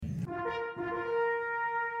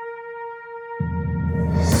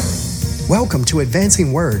Welcome to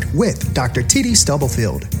Advancing Word with Dr. T.D.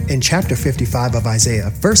 Stubblefield. In chapter 55 of Isaiah,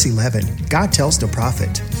 verse 11, God tells the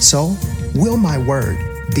prophet, "So will my word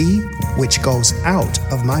be which goes out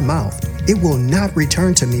of my mouth. It will not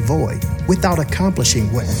return to me void, without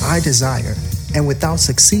accomplishing what I desire, and without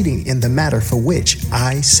succeeding in the matter for which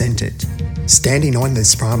I sent it." Standing on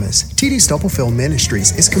this promise, T.D. Stubblefield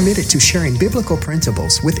Ministries is committed to sharing biblical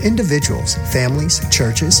principles with individuals, families,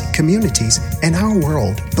 churches, communities, and our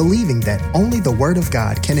world, believing that only the Word of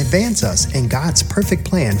God can advance us in God's perfect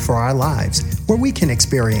plan for our lives, where we can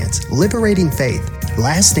experience liberating faith,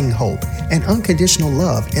 lasting hope, and unconditional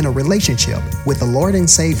love in a relationship with the Lord and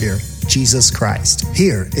Savior, Jesus Christ.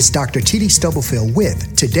 Here is Dr. T.D. Stubblefield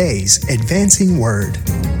with today's Advancing Word.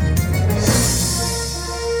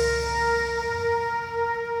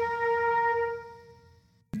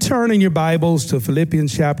 Turn in your Bibles to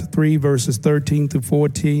Philippians chapter 3, verses 13 through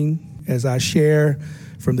 14, as I share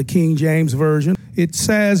from the King James Version. It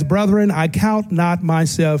says, "Brethren, I count not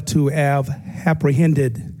myself to have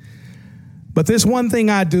apprehended. But this one thing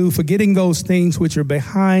I do, forgetting those things which are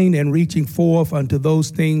behind and reaching forth unto those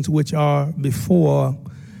things which are before,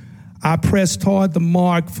 I press toward the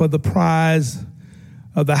mark for the prize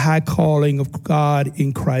of the high calling of God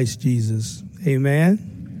in Christ Jesus." Amen.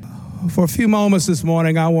 For a few moments this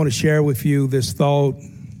morning, I want to share with you this thought: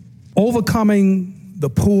 overcoming the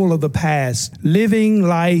pull of the past, living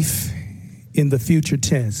life in the future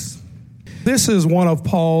tense. This is one of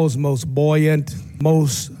Paul's most buoyant,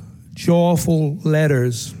 most joyful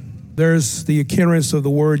letters. There's the occurrence of the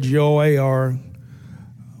word joy, or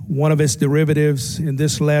one of its derivatives, in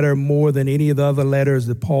this letter more than any of the other letters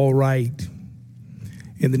that Paul writes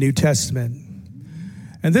in the New Testament.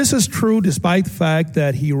 And this is true despite the fact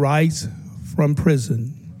that he writes from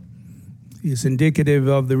prison. It's indicative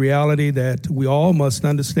of the reality that we all must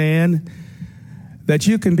understand, that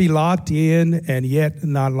you can be locked in and yet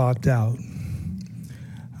not locked out.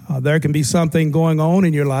 There can be something going on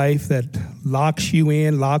in your life that locks you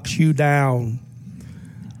in, locks you down,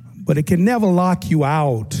 but it can never lock you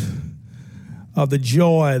out of the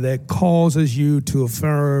joy that causes you to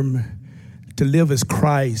affirm to live as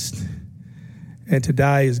Christ and to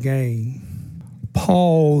die as gain.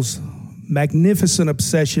 Paul's magnificent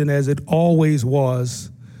obsession, as it always was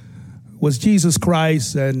Jesus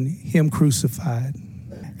Christ and Him crucified.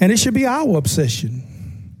 And it should be our obsession.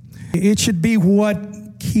 It should be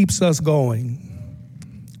what keeps us going.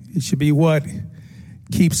 It should be what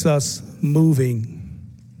keeps us moving.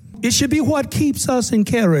 It should be what keeps us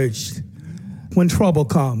encouraged when trouble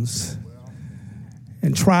comes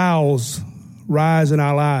and trials rise in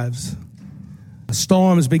our lives.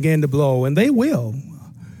 Storms begin to blow, and they will.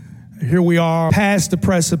 Here we are past the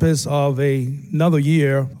precipice of another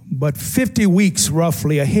year, but 50 weeks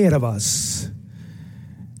roughly ahead of us.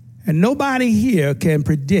 And nobody here can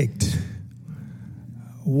predict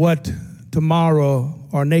what tomorrow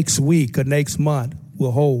or next week or next month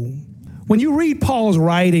will hold. When you read Paul's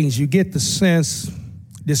writings, you get the sense,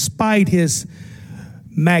 despite his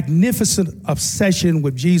magnificent obsession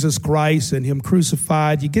with Jesus Christ and Him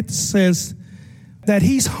crucified, you get the sense that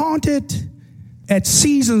he's haunted at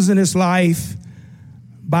seasons in his life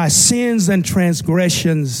by sins and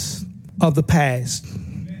transgressions of the past.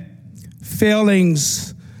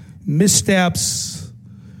 Failings, missteps,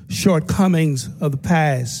 shortcomings of the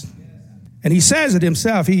past. And he says it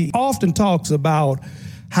himself. He often talks about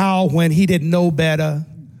how when he didn't know better,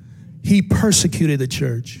 he persecuted the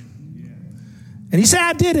church. And he said,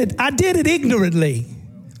 I did it ignorantly.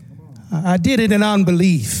 I did it in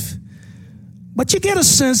unbelief. But you get a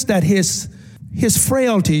sense that his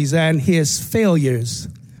frailties and his failures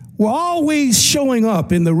were always showing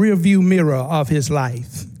up in the rearview mirror of his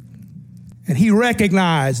life. And he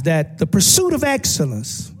recognized that the pursuit of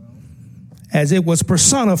excellence, as it was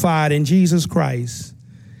personified in Jesus Christ,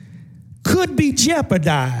 could be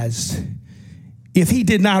jeopardized if he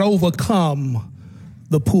did not overcome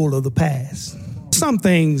the pull of the past. Some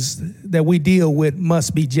things that we deal with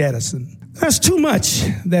must be jettisoned. There's too much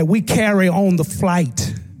that we carry on the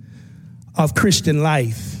flight of Christian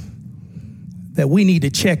life that we need to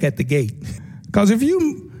check at the gate. Because if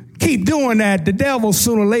you keep doing that, the devil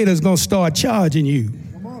sooner or later is going to start charging you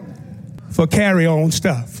for carry-on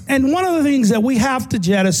stuff. And one of the things that we have to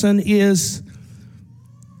jettison is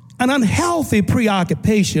an unhealthy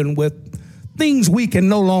preoccupation with things we can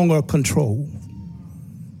no longer control.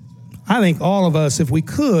 I think all of us, if we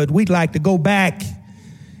could, we'd like to go back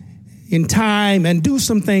in time and do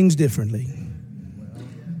some things differently.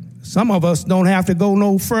 Some of us don't have to go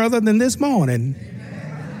no further than this morning.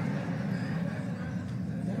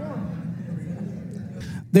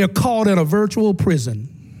 They're caught in a virtual prison.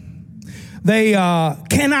 They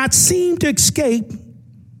cannot seem to escape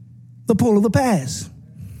the pull of the past.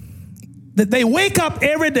 That they wake up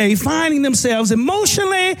every day finding themselves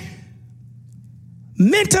emotionally,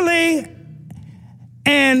 mentally,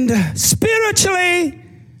 and spiritually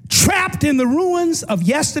trapped in the ruins of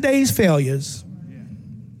yesterday's failures,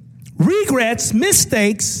 regrets,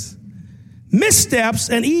 mistakes, missteps,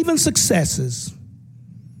 and even successes.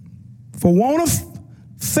 For want of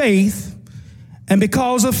faith and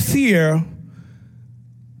because of fear,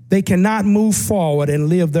 they cannot move forward and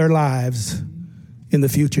live their lives in the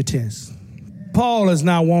future tense. Paul does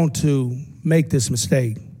not want to make this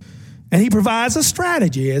mistake. And he provides a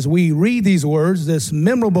strategy as we read these words, this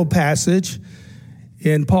memorable passage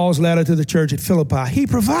in Paul's letter to the church at Philippi. He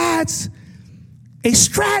provides a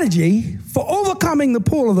strategy for overcoming the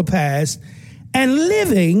pull of the past and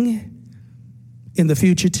living in the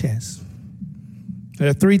future tense. There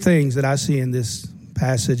are three things that I see in this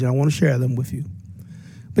passage, and I want to share them with you.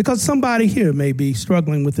 Because somebody here may be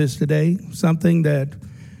struggling with this today, something that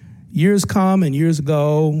years come and years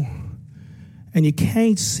go, and you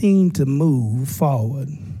can't seem to move forward.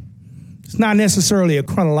 It's not necessarily a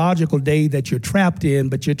chronological day that you're trapped in,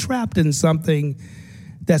 but you're trapped in something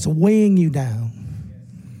that's weighing you down.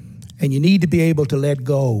 And you need to be able to let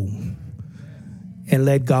go and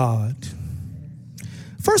let God.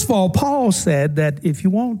 First of all, Paul said that if you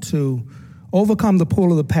want to overcome the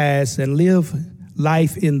pull of the past and live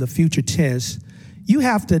life in the future tense, you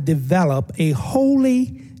have to develop a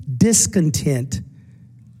holy discontent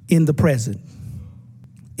in the present.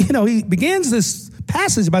 You know, he begins this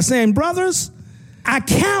passage by saying, brothers, I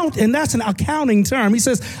count, and that's an accounting term. He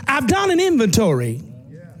says, I've done an inventory.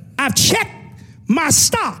 I've checked my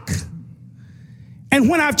stock. And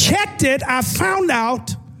when I've checked it, I found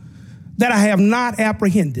out that I have not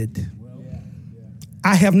apprehended.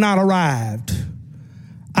 I have not arrived.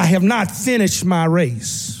 I have not finished my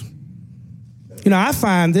race. You know, I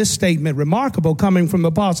find this statement remarkable coming from the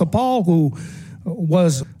Apostle Paul, who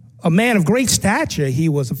was a man of great stature. He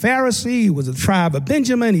was a Pharisee. He was a tribe of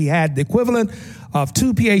Benjamin. He had the equivalent of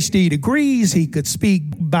 2 PhD degrees. He could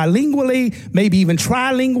speak bilingually, maybe even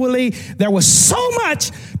trilingually. There was so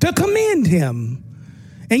much to commend him.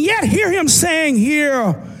 And yet hear him saying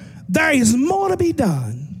here, there is more to be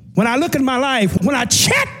done. When I look at my life, when I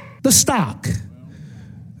check the stock,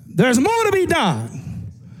 there's more to be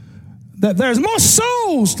done. That there's more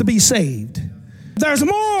souls to be saved. There's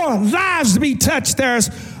more lives to be touched. There's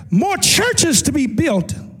more churches to be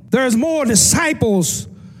built. There's more disciples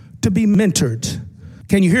to be mentored.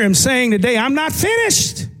 Can you hear him saying today, I'm not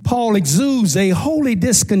finished? Paul exudes a holy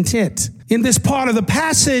discontent in this part of the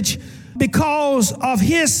passage because of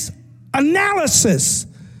his analysis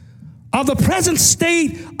of the present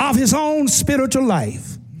state of his own spiritual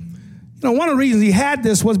life. You know, one of the reasons he had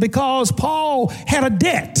this was because Paul had a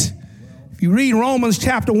debt. If you read Romans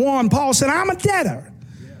chapter 1, Paul said, I'm a debtor.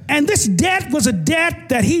 And this debt was a debt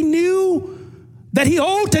that he knew that he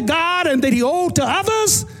owed to God and that he owed to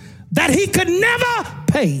others that he could never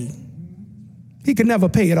pay. He could never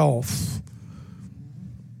pay it off.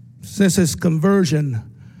 Since his conversion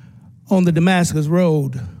on the Damascus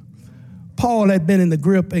Road, Paul had been in the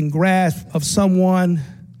grip and grasp of someone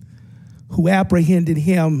who apprehended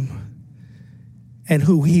him and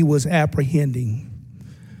who he was apprehending,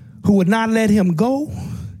 who would not let him go,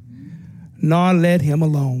 nor let him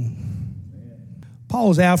alone.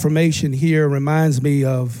 Paul's affirmation here reminds me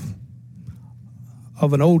of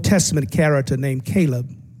an Old Testament character named Caleb.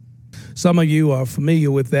 Some of you are familiar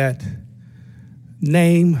with that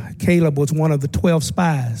name. Caleb was one of the 12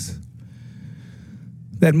 spies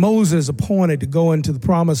that Moses appointed to go into the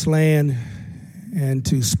promised land and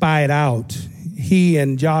to spy it out. He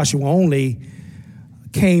and Joshua only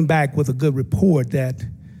came back with a good report that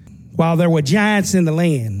while there were giants in the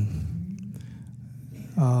land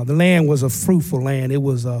was a fruitful land. It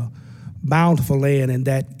was a bountiful land, and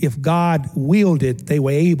that if God willed it, they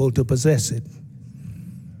were able to possess it.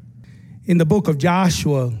 In the book of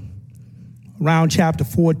Joshua, around chapter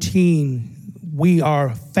 14, we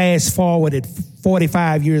are fast forwarded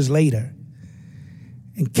 45 years later.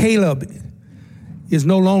 And Caleb is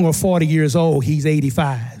no longer 40 years old, he's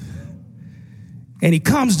 85. And he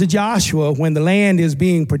comes to Joshua when the land is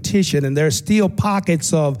being partitioned and there's still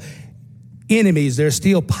pockets of enemies, there's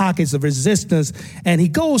still pockets of resistance. And he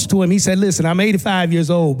goes to him, he said, listen, I'm 85 years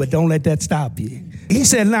old, but don't let that stop you. He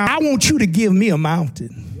said, now I want you to give me a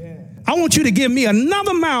mountain. I want you to give me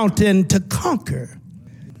another mountain to conquer.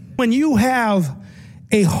 When you have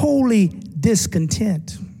a holy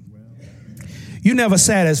discontent, you're never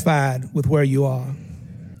satisfied with where you are.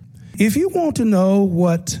 If you want to know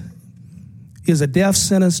what is a death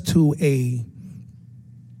sentence to a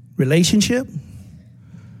relationship,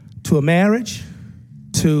 to a marriage,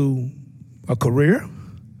 to a career,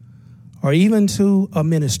 or even to a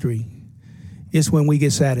ministry, it's when we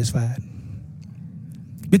get satisfied.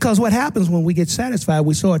 Because what happens when we get satisfied,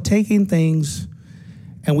 we start taking things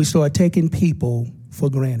and we start taking people for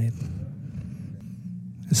granted.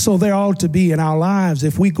 So there ought to be in our lives,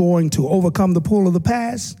 if we're going to overcome the pull of the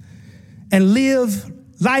past and live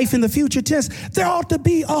life in the future tense, there ought to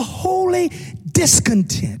be a holy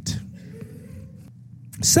discontent.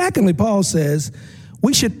 Secondly, Paul says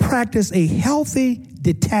we should practice a healthy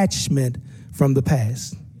detachment from the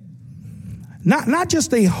past. Not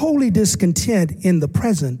just a holy discontent in the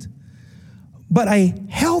present, but a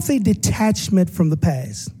healthy detachment from the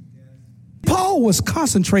past. Paul was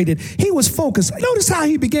concentrated. He was focused. Notice how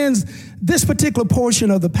he begins this particular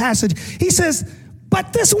portion of the passage. He says,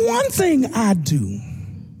 but this one thing I do.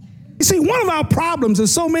 You see, one of our problems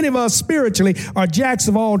is so many of us spiritually are jacks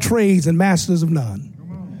of all trades and masters of none.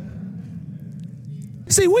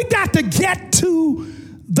 See, we got to get to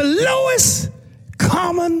the lowest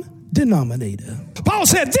common denominator. Paul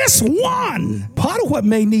said this one, part of what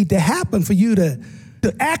may need to happen for you to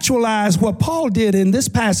actualize what Paul did in this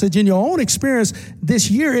passage in your own experience this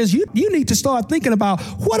year is you need to start thinking about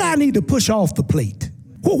what I need to push off the plate.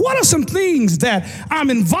 Well, what are some things that I'm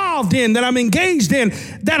involved in, that I'm engaged in,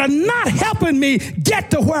 that are not helping me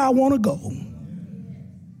get to where I want to go?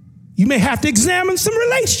 You may have to examine some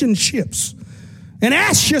relationships and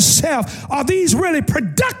ask yourself, are these really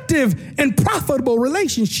productive and profitable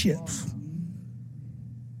relationships?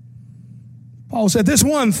 Paul said this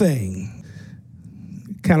one thing.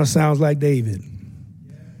 Kind of sounds like David,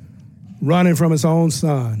 running from his own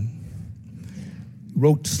son.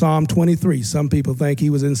 Wrote Psalm 23. Some people think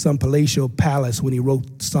he was in some palatial palace when he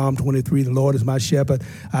wrote Psalm 23. The Lord is my shepherd,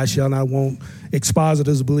 I shall not want.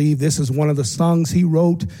 Expositors believe this is one of the songs he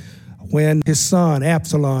wrote when his son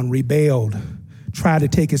Absalom rebelled, tried to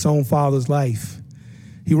take his own father's life.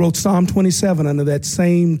 He wrote Psalm 27 under that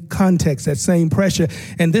same context, that same pressure.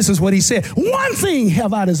 And this is what he said. One thing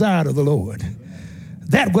have I desired of the Lord,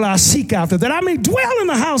 that will I seek after, that I may dwell in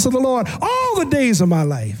the house of the Lord all the days of my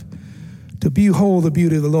life, to behold the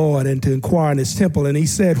beauty of the Lord and to inquire in his temple. And he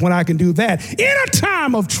said, when I can do that in a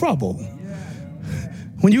time of trouble,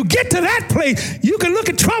 when you get to that place, you can look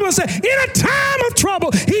at trouble and say, in a time of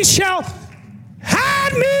trouble, he shall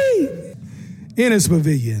hide me in his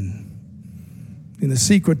pavilion. In the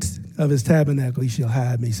secret of his tabernacle, he shall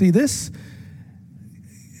hide me. See, this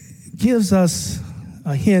gives us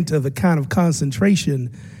a hint of the kind of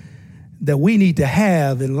concentration that we need to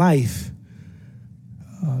have in life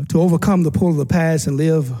to overcome the pull of the past and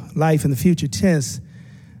live life in the future tense,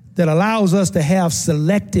 that allows us to have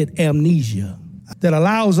selected amnesia. I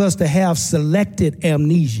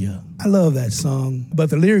love that song, but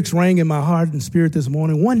the lyrics rang in my heart and spirit this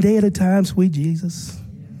morning. One day at a time, sweet Jesus,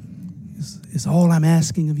 is all I'm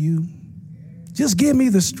asking of you. Just give me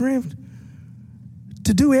the strength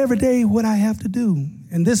to do every day what I have to do.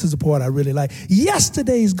 And this is the part I really like.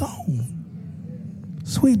 Yesterday's gone,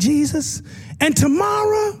 sweet Jesus, and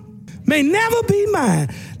tomorrow may never be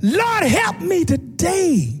mine. Lord, help me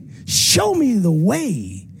today. Show me the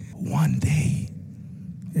way, one day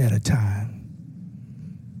at a time.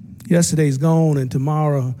 Yesterday's gone and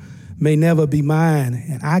tomorrow may never be mine.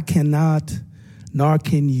 And I cannot, nor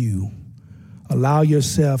can you, allow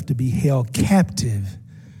yourself to be held captive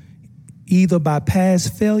either by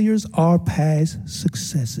past failures or past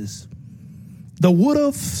successes. The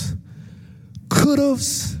would-haves,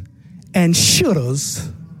 could-haves, and should-haves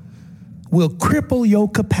will cripple your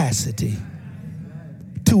capacity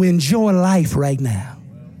to enjoy life right now,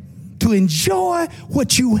 to enjoy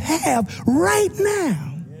what you have right now.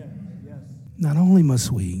 Not only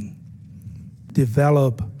must we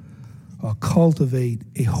develop or cultivate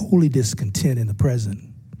a holy discontent in the present,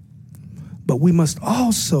 but we must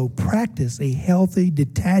also practice a healthy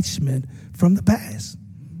detachment from the past.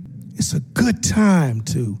 It's a good time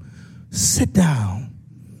to sit down,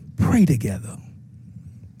 pray together,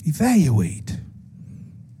 evaluate,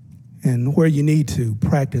 and where you need to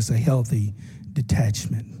practice a healthy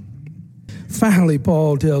detachment. Finally,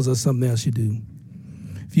 Paul tells us something else you do.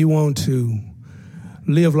 If you want to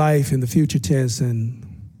live life in the future tense and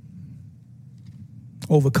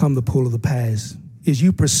overcome the pull of the past, is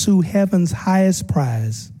you pursue heaven's highest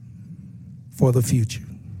prize for the future.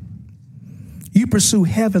 You pursue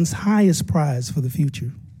heaven's highest prize for the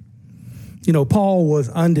future. You know, Paul was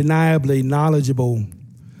undeniably knowledgeable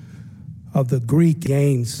of the Greek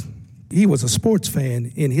games. He was a sports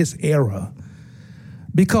fan in his era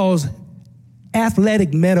because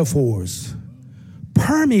athletic metaphors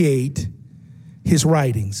permeate his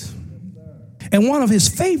writings. And one of his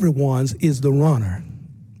favorite ones is The Runner.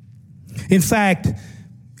 In fact,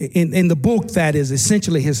 in the book that is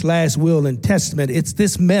essentially his last will and testament, it's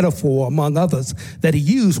this metaphor, among others, that he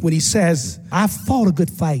used when he says, I've fought a good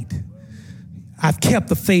fight. I've kept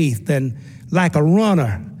the faith, and like a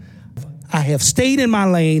runner, I have stayed in my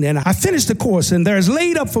lane, and I finished the course, and there is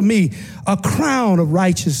laid up for me a crown of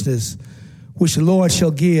righteousness, which the Lord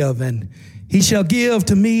shall give, and he shall give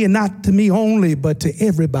to me, and not to me only, but to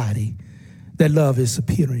everybody that love is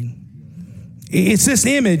appearing. It's this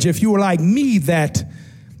image, if you were like me, that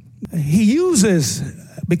he uses,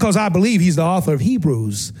 because I believe he's the author of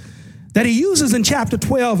Hebrews, that he uses in chapter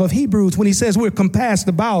 12 of Hebrews when he says we're compassed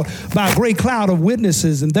about by a great cloud of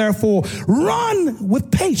witnesses, and therefore run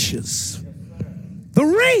with patience the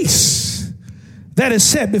race that is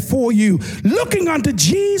set before you, looking unto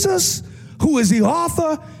Jesus, who is the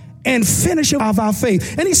author and finisher of our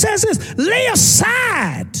faith. And he says this, lay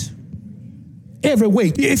aside every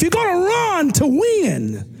weight. If you're going to run to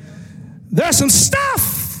win, there's some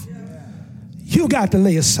stuff you got to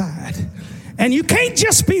lay aside. And you can't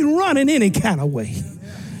just be running any kind of way.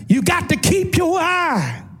 You got to keep your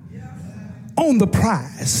eye on the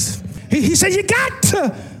prize. He said you got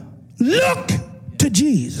to look to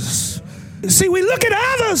Jesus. See, we look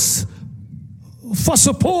at others for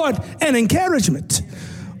support and encouragement.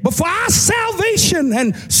 But for our salvation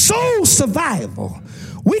and soul survival,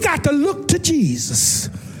 we got to look to Jesus,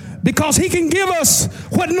 because he can give us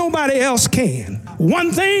what nobody else can.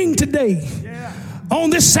 One thing today,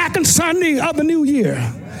 on this second Sunday of the new year,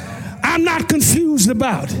 I'm not confused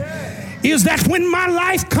about is that when my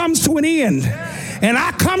life comes to an end and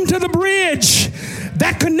I come to the bridge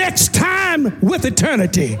that connects time with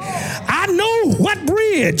eternity, I know what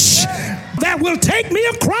bridge that will take me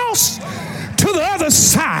across to the other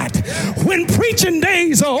side. When preaching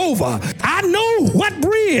days are over, I know what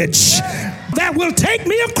bridge that will take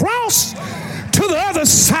me across to the other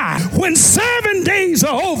side. When serving days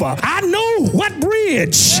are over, I know what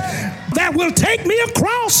bridge that will take me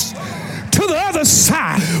across to the other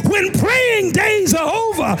side. When praying days are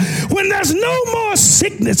over, when there's no more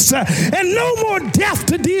sickness and no more death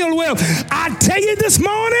to deal with, I tell you this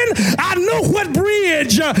morning, I know what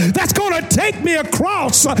bridge that's going to take me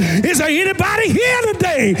across. Is there anybody here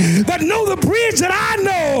today that know the bridge that I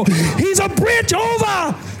know? He's a bridge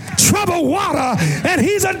over troubled water, and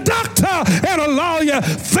he's a doctor and a lawyer.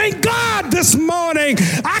 Thank God this morning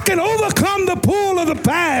I can overcome the pull of the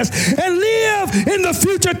past and live in the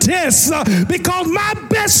future tense, because my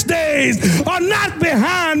best days are not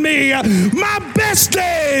behind me. My best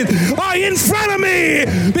days are in front of me,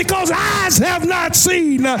 because eyes have not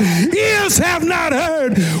seen, ears have not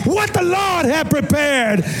heard what the Lord has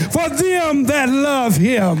prepared for them that love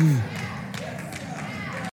him.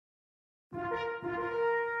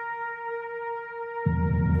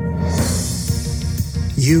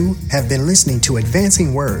 You have been listening to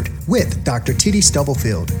Advancing Word with Dr. T.D.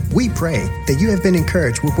 Stubblefield. We pray that you have been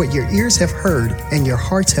encouraged with what your ears have heard and your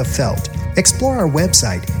hearts have felt. Explore our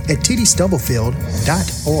website at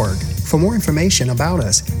tdstubblefield.org for more information about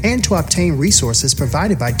us and to obtain resources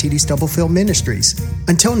provided by T.D. Stubblefield Ministries.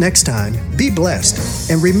 Until next time, be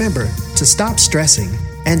blessed, and remember to stop stressing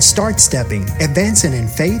and start stepping, advancing in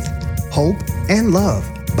faith, hope, and love,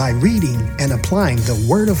 by reading and applying the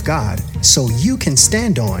Word of God so you can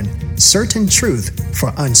stand on certain truth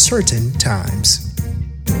for uncertain times.